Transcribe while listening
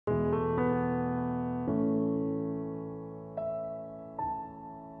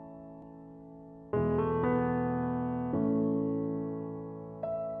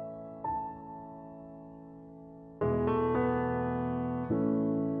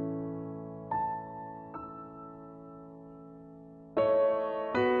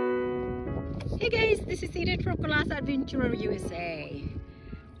Hey guys, this is Eden from Kulasousa Adventurer USA.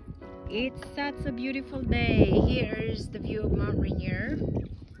 It's such a beautiful day. Here's the view of Mount Rainier.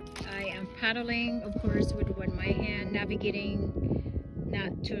 I am paddling, of course, with my hand, navigating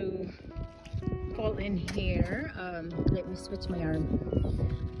not to fall in here. Let me switch my arm.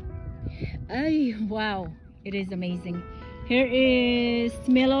 Ay, wow, it is amazing. Here is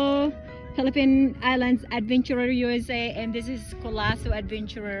Milo, Philippine Islands Adventurer USA, and this is Kulasousa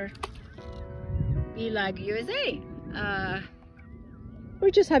Adventurer Vlog USA.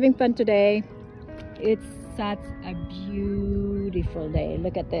 We're just having fun today. It's such a beautiful day.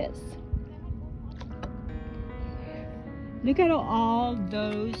 Look at this. Look at all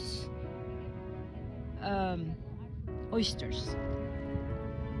those oysters.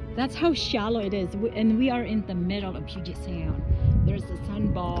 That's how shallow it is, and we are in the middle of Puget Sound. There's a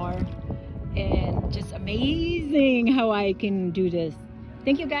sandbar, and just amazing how I can do this.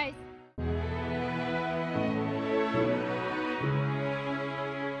 Thank you guys.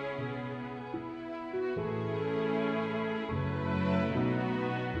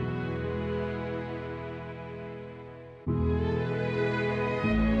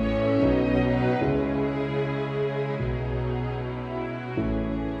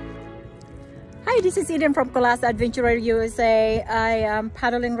 Hi, this is Eden from Kulasousa Adventurer USA. I am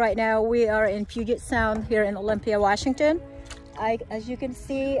paddling right now. We are in Puget Sound here in Olympia, Washington. As you can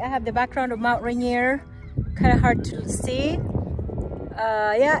see, I have the background of Mount Rainier. Kind of hard to see.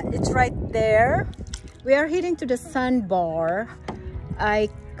 Yeah, it's right there. We are heading to the sandbar. I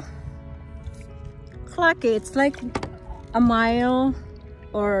clock it. It's like a mile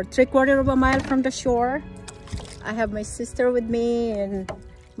or 3/4 of a mile from the shore. I have my sister with me and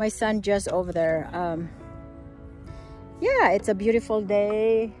my son just over there. Yeah, it's a beautiful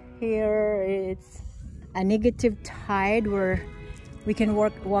day here. It's a negative tide where we can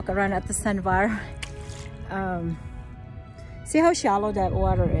walk around at the sandbar. See how shallow that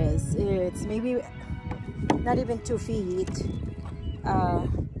water is. It's maybe not even 2 feet.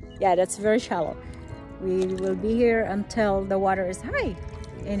 Yeah, that's very shallow. We will be here until the water is high.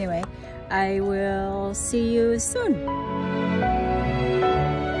 Anyway, I will see you soon.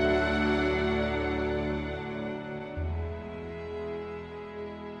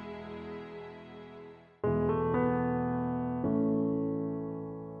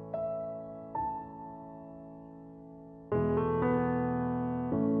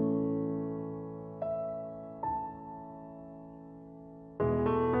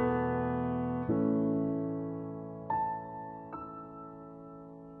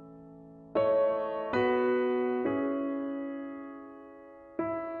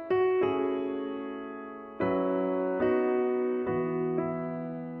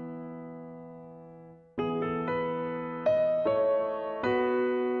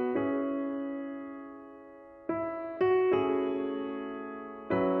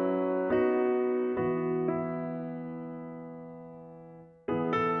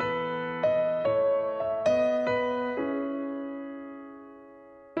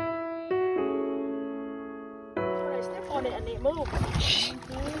 On it and it moves.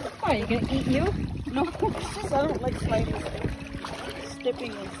 Are you gonna eat you? No, I don't like sliding.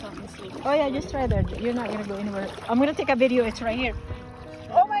 Stepping on something sleepy. Oh yeah, just try there. You're not gonna go anywhere. I'm gonna take a video. It's right here.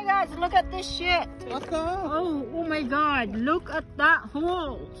 Oh my gosh, look at this shit. Oh my god, look at that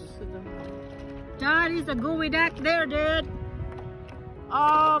hole. That is a geoduck there, dude.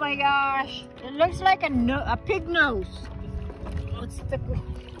 Oh my gosh, it looks like a pig nose. Let's stick with.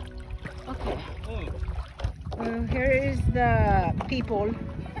 Okay. Here is the people.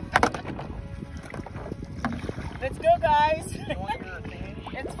 Let's go, guys.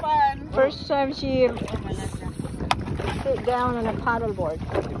 It's fun. First time she sit down on a paddleboard.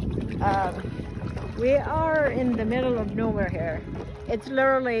 We are in the middle of nowhere here. It's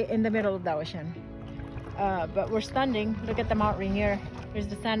literally in the middle of the ocean. But we're standing. Look at the Mount Rainier. Here's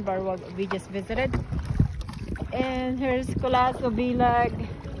the sandbar we just visited. And here's Kulasousa Vlog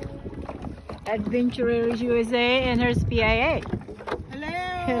Adventurers USA, and here's PIA. Hello.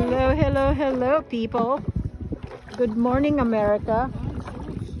 Hello, hello, hello, people. Good morning, America.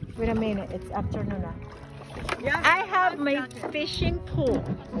 Wait a minute, it's afternoon now. Yeah, I have my fishing pole.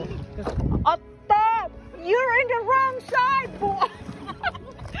 Up there, you're in the wrong side, boy.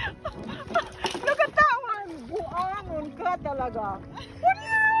 Look at that one. Buangon ka talaga. What do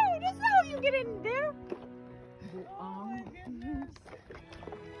you know? That's not how you get in there. Buang.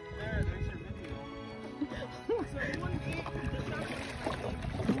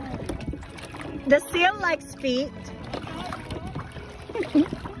 The seal likes feet.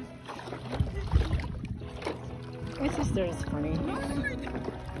 My sister is funny.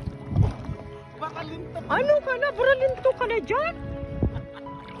 Ano ka na? Buralinto ka na dyan?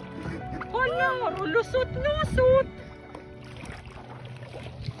 Hala, lusot-lusot.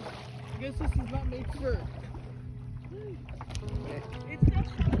 I guess this is not made for. It's not.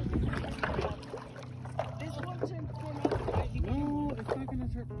 This one turn out. No, it's not gonna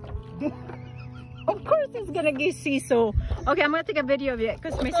turn. Of course it's gonna get seesaw. Okay, I'm gonna take a video of it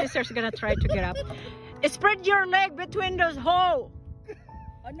because my sister's gonna try to get up. Spread your leg between those holes.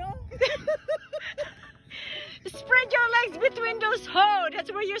 No? Spread your legs between those holes.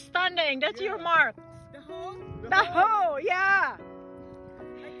 That's where you're standing. That's your mark. The hole? The hole, yeah.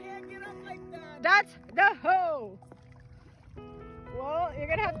 I can't get up like that. That's the hole. Well, you're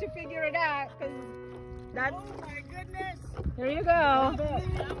gonna have to figure it out because that's. Oh my goodness. There you go.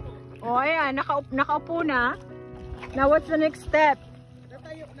 Oh yeah, nakaupo na. Now what's the next step?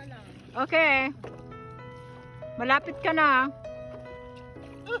 Tatayo na lang. Okay. Malapit ka na.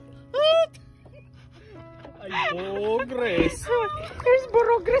 Ay, progress. There's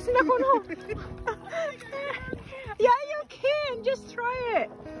progress na ko no. Yeah, you can. Just try it.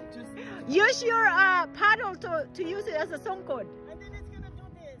 Use your paddle to use it as a songkod. And then it's gonna do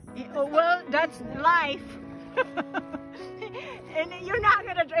this. Oh, well, that's life. And you're not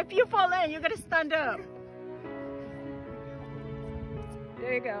gonna, if you fall in, you're gonna stand up.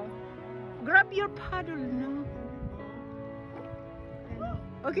 There you go. Grab your paddle now.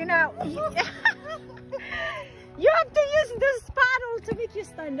 Okay, now you have to use this paddle to make you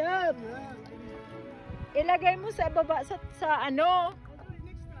stand up. Ilagay mo sa baba sa ano.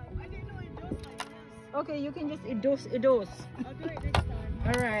 I didn't know it does like this. Okay, you can just idos. I'll do it next time.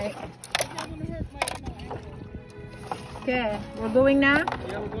 All right. It's not gonna hurt my ankle. Okay, we're going now.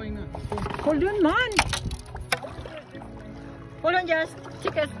 Yeah, we're going now. Hold on, man. Hold on, just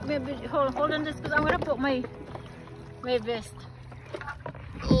check us. Maybe hold on, this because I'm gonna put my vest.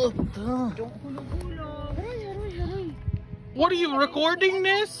 Oh, Don't hulo. Hurry. what are you recording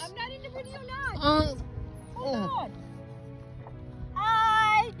this? I'm not in the video now. Hold on.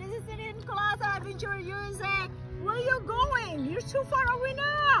 Hi, this is in Kulasousa Adventure USA. Where are you going? You're too far away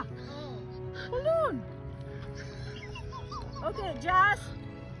now. Hold on. Okay, Josh,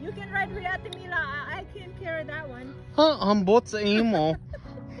 you can ride with Ate Mila. I can carry that one. Ambot sa imo.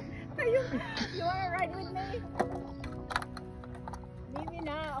 You wanna ride with me? Maybe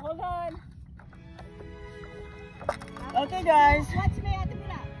not. Hold on. Okay, guys. Watch me, Ate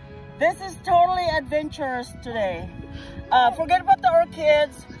Mila. This is totally adventurous today. Forget about the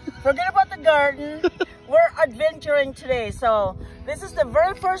orchids. Forget about the garden. We're adventuring today. So this is the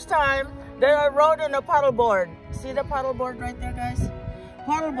very first time that I rode on a paddleboard. See the paddleboard right there, guys?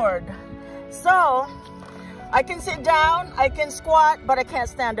 Paddleboard. So I can sit down, I can squat, but I can't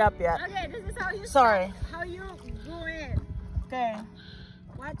stand up yet. Okay, this is how you Sorry. How you go in. Okay.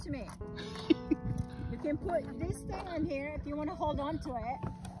 Watch me. You can put this thing in here if you want to hold on to it.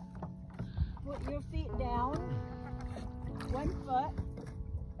 Put your feet down. 1 foot.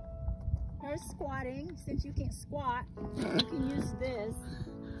 Her squatting. Since you can't squat, you can use this.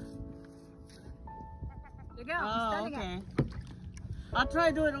 There you go. Oh, Standing okay. up. I'll try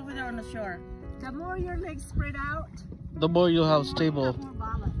to do it over there on the shore. The more your legs spread out, The more you have the more stable. you have more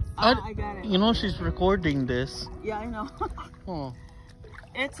balance. I got it. You know she's recording this. Yeah, I know. Oh.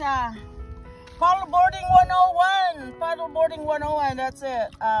 It's paddleboarding 101. Paddleboarding 101. That's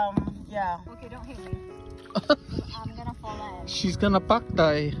it. Yeah. Okay, don't hit me. I'm gonna fall in. She's gonna pack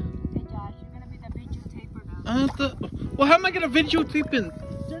die. Okay, Josh, you're gonna be the videotaper now. Well, how am I gonna videotape it?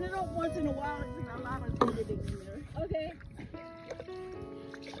 Turn it off once in a while. It's a lot of editing in there. Okay.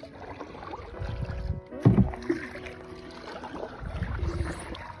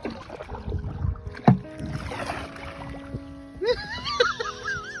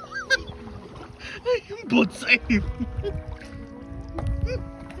 Both safe.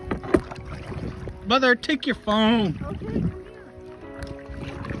 Mother, take your phone. Okay, come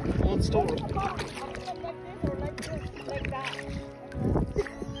here. Old store. Like this or like this, like that.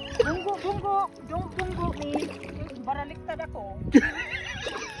 Bunggo, don't bunggo me. Baraliktad ako.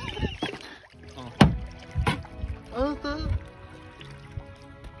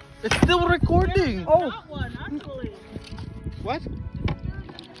 It's still recording. Oh, That one, actually. What?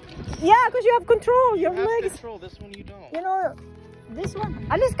 yeah, because you have control. Your You have legs. control. This one you don't. You know, this one.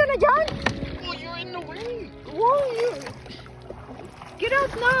 Alis ka na dyan. Oh, you're in the way. Whoa, you. Get out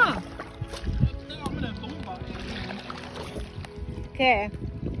now. Okay.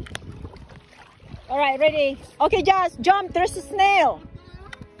 All right, ready? Okay, Josh, jump. There's a snail.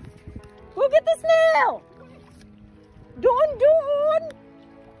 Go get the snail. Don't.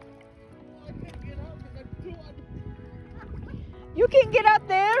 You can get up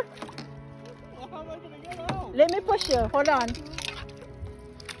there. Let me push you. Hold on.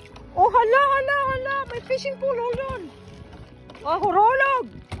 Oh, hala. My fishing pole. Hold on. Oh, horolog.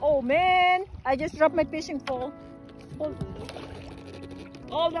 Oh, man. I just dropped my fishing pole.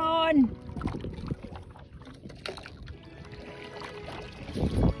 Hold on.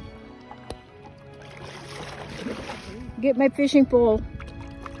 Get my fishing pole.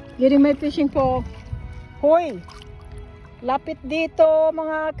 Getting my fishing pole. Hoy. Lapit dito,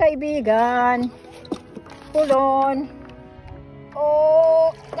 mga kaibigan. Hold on.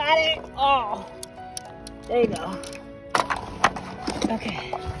 Oh, got it. Oh, there you go.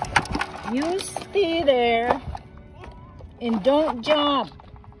 Okay. You stay there and don't jump.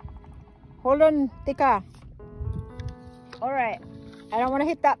 Hold on, Tika. All right. I don't want to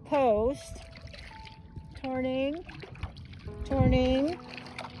hit that post. Turning.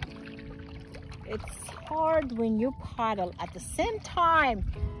 It's hard when you paddle at the same time.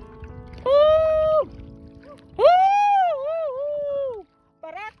 Woo! Woo!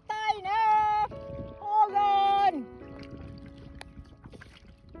 Paratay na! Hold on!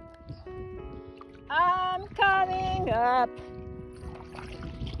 I'm coming up.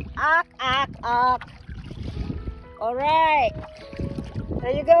 Up. Alright.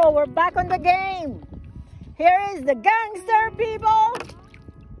 There you go. We're back on the game. Here is the gangster, people.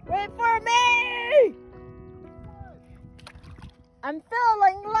 Wait for me. I'm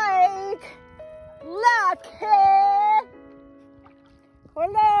feeling like lucky.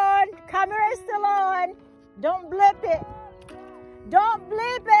 Hold on. Camera is still on. Don't blip it. Don't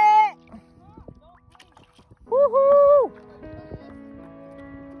blip it. Woohoo.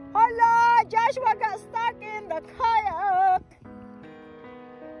 Hola. Joshua got stuck in the kayak.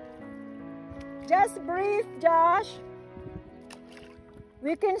 Just breathe, Josh.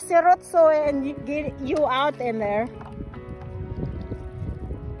 We can sirotso and get you out in there.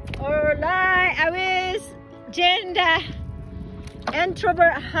 Alright, I was gender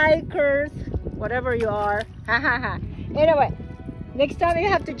introvert hikers, whatever you are. Anyway, next time you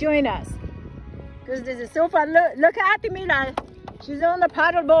have to join us because this is so fun. Look at Mila. She's on the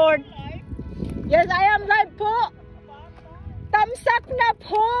paddleboard. Yes, I am live po. Tamsak na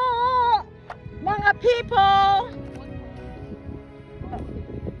po, mga people.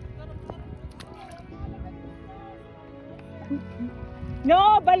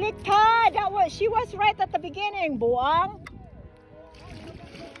 No, baliktad. She was right at the beginning, buang.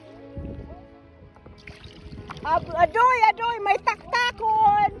 Adoy, may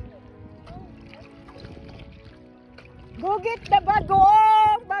taktakon. Go get the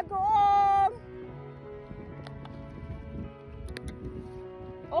bagoong.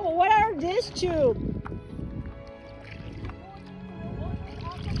 Oh, what are these tubes?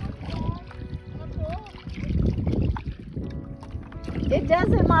 It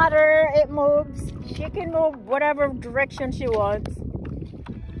doesn't matter, it moves. She can move whatever direction she wants.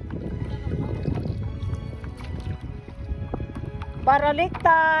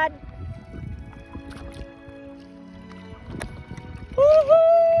 Baraliktad.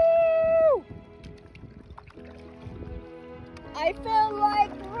 Woohoo! I feel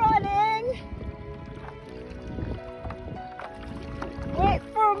like running. Wait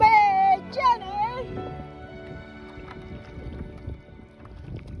for me, Jenny.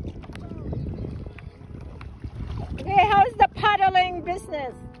 Okay, how's the paddling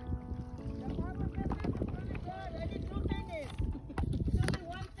business?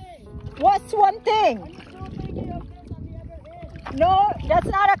 What's one thing? No, that's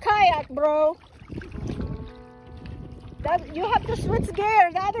not a kayak, bro. You have to switch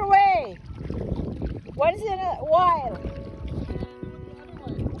gear the other way. Once in a while.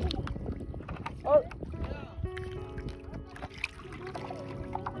 Oh.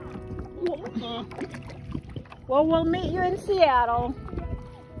 Well, we'll meet you in Seattle.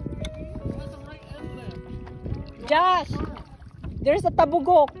 Josh, there's a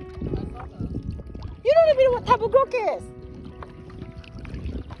tabugok. You don't even know what tabugok is.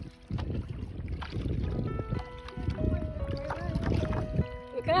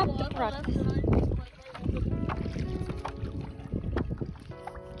 You're gonna have to practice.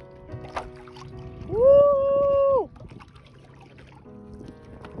 Woo!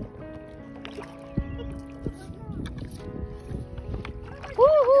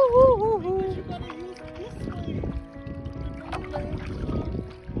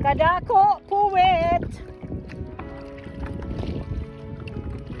 Kadako, puget.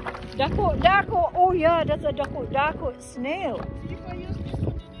 Dako. Oh yeah, that's a dako snail.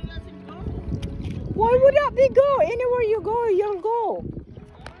 Why would that be go? Anywhere you go, you'll go.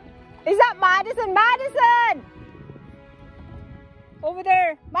 Is that Madison? Over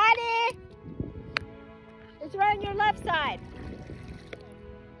there, Maddie. It's right on your left side.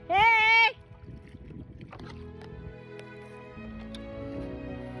 Hey!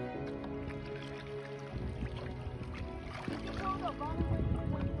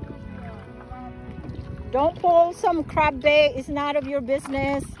 Don't pull some crab bait. It's none of your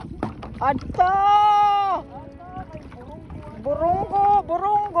business. Ato! Burungo,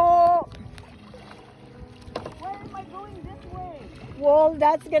 burungo. Where am I going this way? Well,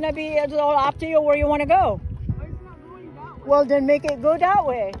 that's gonna be all up to you where you want to go. But it's not going that way. Well, then make it go that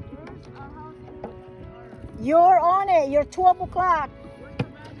way. Where's our house? You're on it. You're 12 o'clock.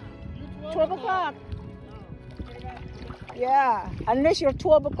 Where's Savannah? 12 o'clock. No. What about Yeah. Unless your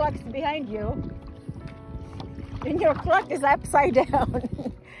 12 o'clock is behind you. Then your clock is upside down.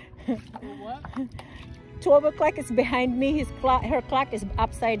 what? 12 o'clock is behind me. Her clock is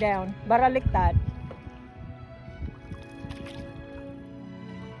upside down. Baraligtad.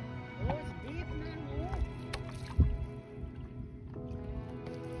 Oh, it's deep, man.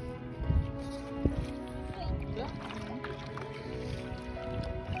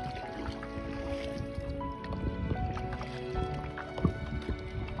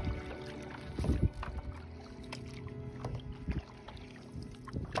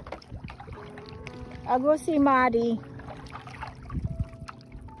 I'll go see Maddie.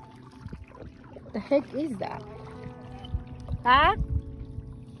 The heck is that? Huh?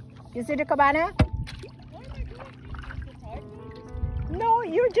 You see the cabana? No,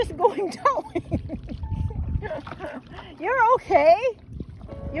 you're just going down. You're okay.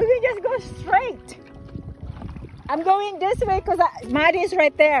 You can just go straight. I'm going this way because Maddie's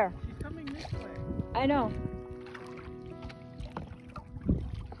right there. She's coming this way. I know.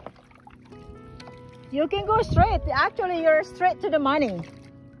 You can go straight. Actually, you're straight to the money.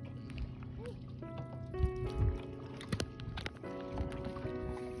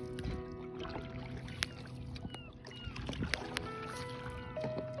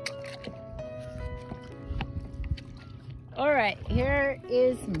 All right, here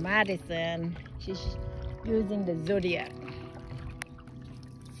is Madison. She's using the Zodiac.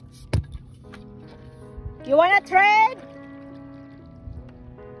 You want to trade?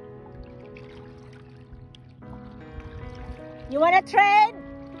 You want to trade?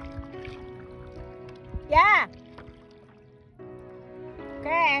 Yeah.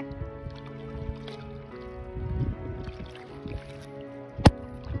 Okay.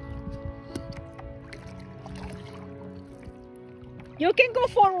 You can go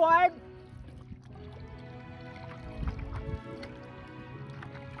forward.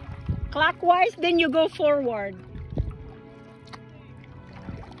 Clockwise, then you go forward.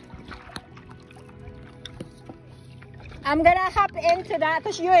 I'm gonna hop into that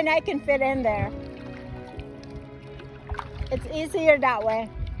because you and I can fit in there. It's easier that way.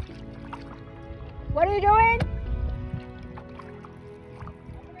 What are you doing? I'm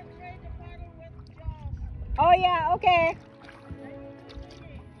gonna trade the paddle with Josh. Oh yeah, okay.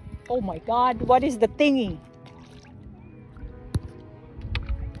 Oh my God, what is the thingy?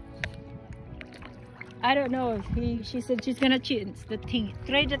 I don't know. She said she's gonna choose the thingy.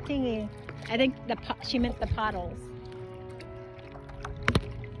 Trade the thingy. I think she meant the paddles.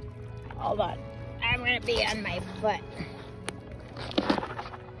 Hold on. I'm gonna be on my foot.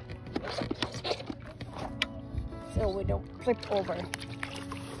 So we don't flip over.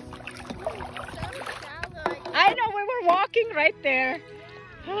 I know, we were walking right there.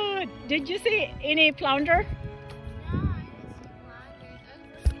 Oh, did you see any flounder?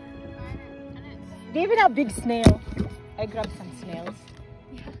 They even have big snail. I grabbed some snails.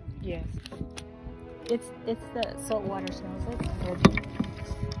 Yeah. Yes. It's the saltwater snails. That's good.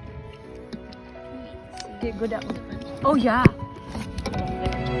 Get good at. Oh yeah.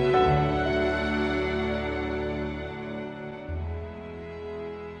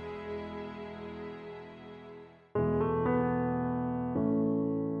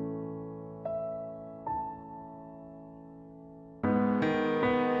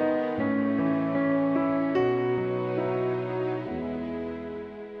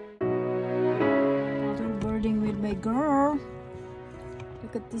 Paddleboarding with my girl.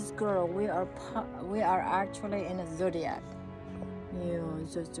 Look at this girl. We are actually in a Zodiac. Yeah,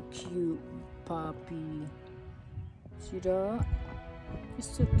 it's just a cute puppy. See that?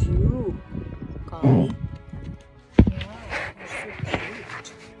 It's so cute. Kali. Yeah, it's so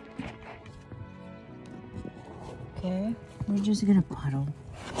cute. Okay, we're just gonna paddle.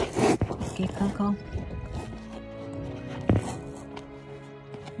 Okay, Coco.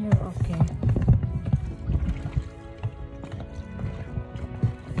 You're okay.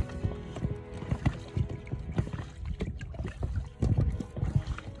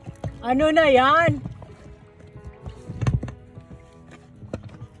 Ano na yan?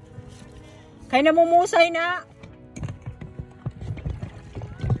 Kay namumusay na.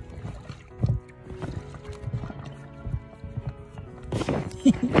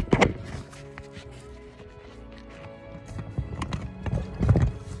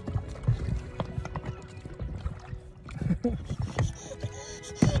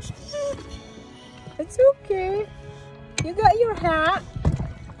 It's okay. You got your hat.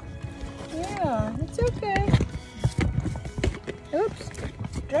 Yeah, it's okay. Oops,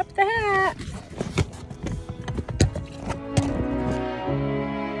 drop the hat.